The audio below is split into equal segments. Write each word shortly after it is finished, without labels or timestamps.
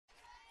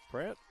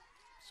Pratt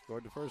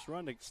scored the first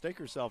run to stake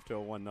herself to a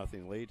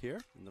 1-0 lead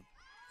here in the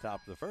top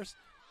of the first.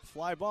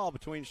 Fly ball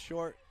between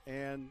short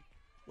and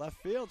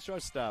left field.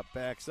 Shortstop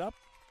backs up.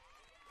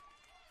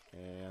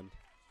 And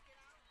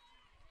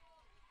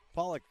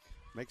Pollock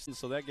makes it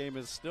so that game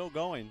is still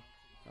going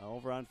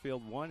over on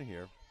field 1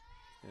 here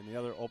in the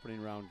other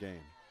opening round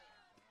game.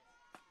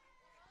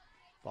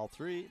 Ball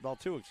 2,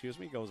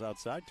 goes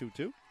outside, 2-2.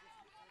 So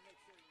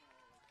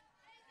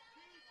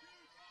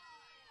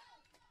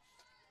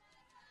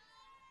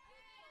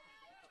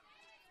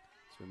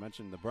we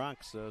mentioned the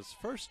Bronx'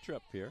 first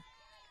trip here.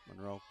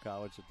 Monroe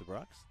College at the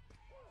Bronx.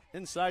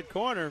 Inside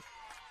corner.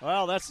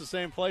 Well, that's the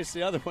same place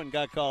the other one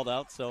got called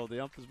out, so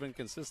the ump has been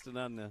consistent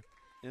on the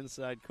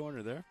inside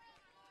corner there.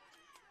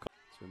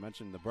 So we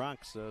mentioned the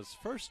Bronx'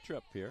 first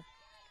trip here.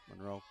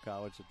 Monroe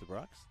College at the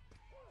Bronx.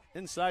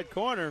 Inside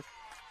corner.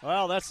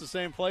 Well, that's the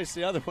same place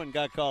the other one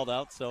got called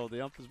out, so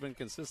the ump has been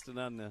consistent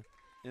on the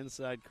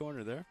inside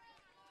corner there.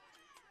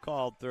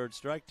 Called third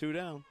strike, 2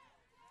 down.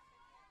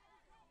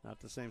 Not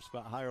the same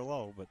spot, high or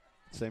low, but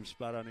same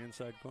spot on the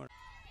inside corner.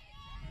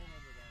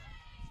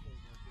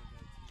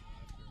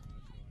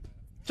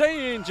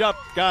 Change up,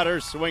 got her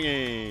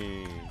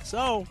swinging.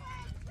 So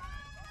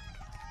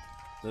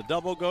the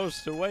double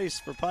goes to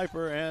waste for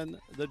Piper and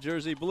the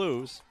Jersey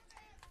Blues.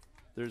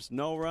 There's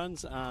no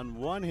runs on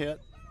 1 hit,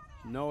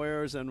 no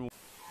errors, and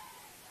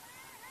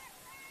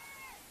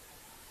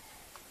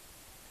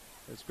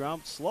it's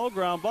slow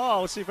ground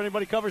ball. Let's see if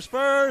anybody covers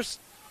first.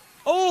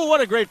 Oh,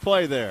 what a great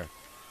play there.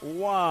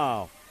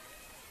 Wow.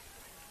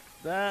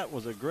 That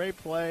was a great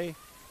play.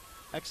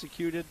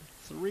 Executed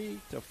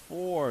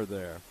 3-4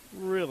 there.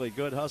 Really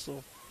good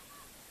hustle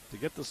to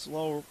get the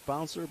slow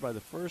bouncer by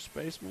the first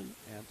baseman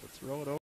and to throw it over.